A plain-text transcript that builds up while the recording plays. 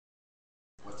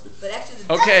But actually,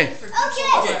 Okay.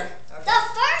 Okay. The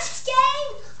first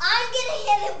game, I'm gonna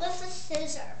hit it with a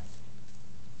scissor.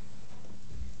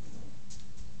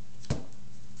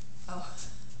 Oh.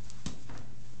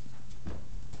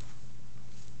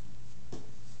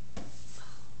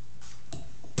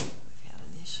 We've had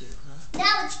an issue, huh?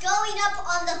 Now it's going up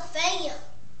on the fan.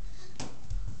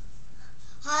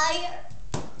 Higher.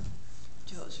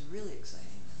 Joe, it's really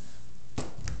exciting.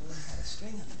 Balloon had a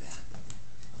string on the back.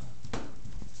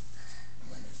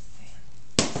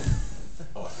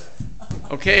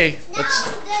 Okay. Now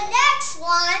the next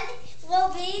one will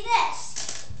be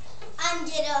this. I'm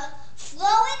gonna throw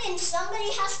it and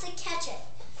somebody has to catch it.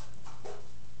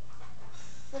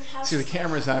 See, the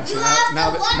camera's on, so You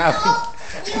now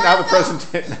have the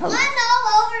presentation. Run all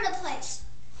over the place.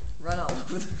 Run all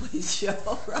over the place,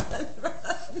 Joe. Run.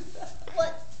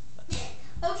 What?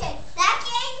 Okay, that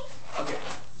game. Okay.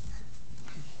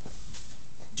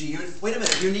 Wait a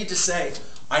minute, you need to say,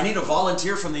 I need a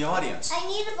volunteer from the audience. I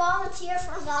need a volunteer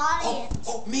from the audience.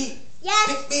 Oh, me. Yes.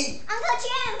 Pick me. Uncle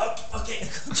Jim. Okay.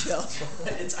 Uncle Joe.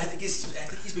 I think he's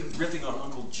been ripping on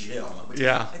Uncle Jim.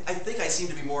 Yeah. I think I seem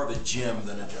to be more of a Jim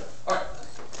than a Joe. All right.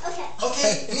 Okay.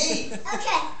 Okay, me.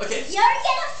 Okay. You're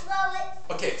gonna throw it.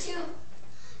 Okay.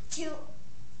 To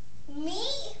me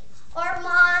or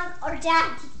Mom or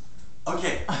Daddy.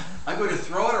 Okay. I'm going to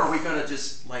throw it, or are we going to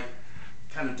just like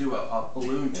kind of do a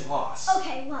balloon toss?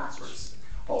 Okay, watch.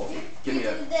 Oh, give me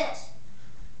do this.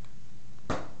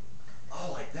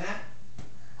 Oh, like that?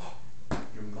 Oh,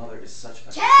 your mother is such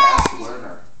a Yes! fast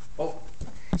learner. Oh,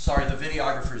 sorry, the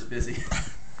videographer's busy.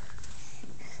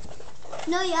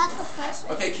 No, you have the first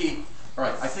one. Okay, Keith. All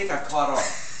right, I think I've caught on.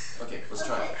 Okay, let's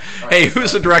try it. All right, Hey,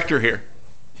 who's the director here?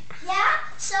 Yeah,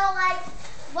 so like,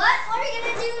 what we're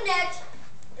gonna do next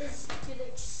is to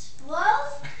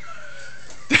explode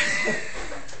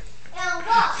and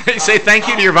walk. Hey, say thank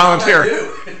you to your volunteer.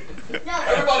 No.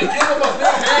 Everybody give him a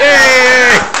big hand. Yay!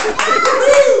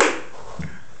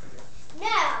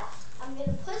 Now, I'm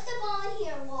gonna put the ball in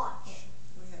here and watch.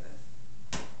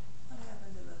 What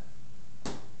happened to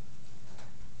the...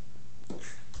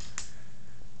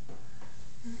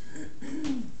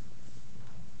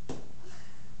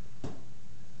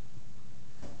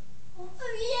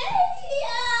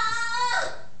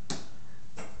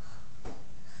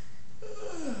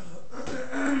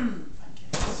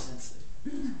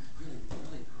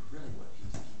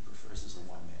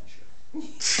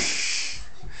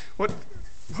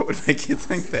 What would make you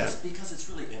think that? Because it's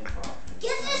really improv.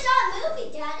 Get this on movie,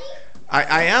 Daddy.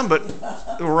 I am, but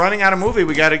we're running out of movie.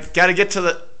 We gotta get to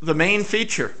the main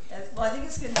feature. Well, I think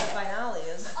it's going to be finale,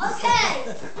 isn't it?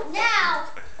 Okay,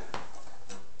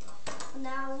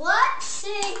 now let's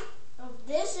see if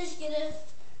this is gonna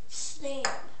stand.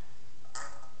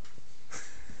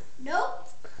 Nope.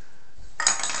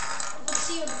 Let's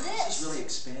see if It's this. really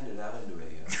expanded out into a...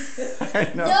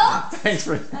 I know. No. Thanks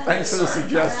for the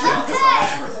suggestion.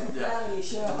 Okay. Reality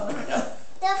show.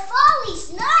 The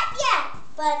folly's not yet,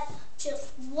 but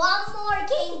just one more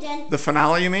game then. The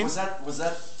finale, you mean? Was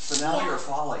that finale or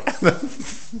folly?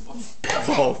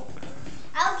 Both.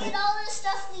 I'll get all the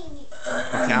stuff we need.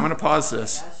 Okay, I'm gonna pause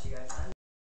this.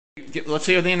 Let's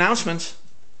hear the announcements.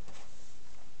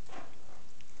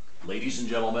 Ladies and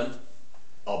gentlemen,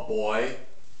 a boy,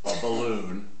 a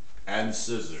balloon, and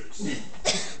scissors.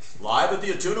 Live at the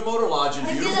Atuna Motor Lodge in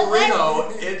beautiful Reno,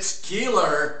 it's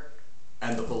Keeler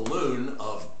and the balloon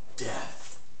of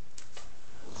death.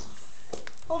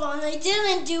 Hold on, I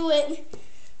didn't do it.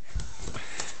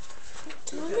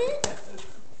 Do it?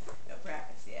 No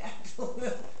practice, yeah.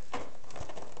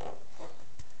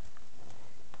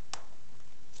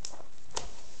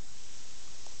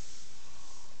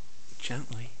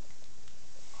 Gently.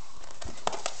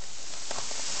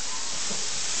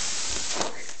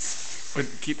 But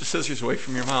keep the scissors away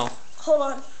from your mouth. Hold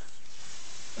on.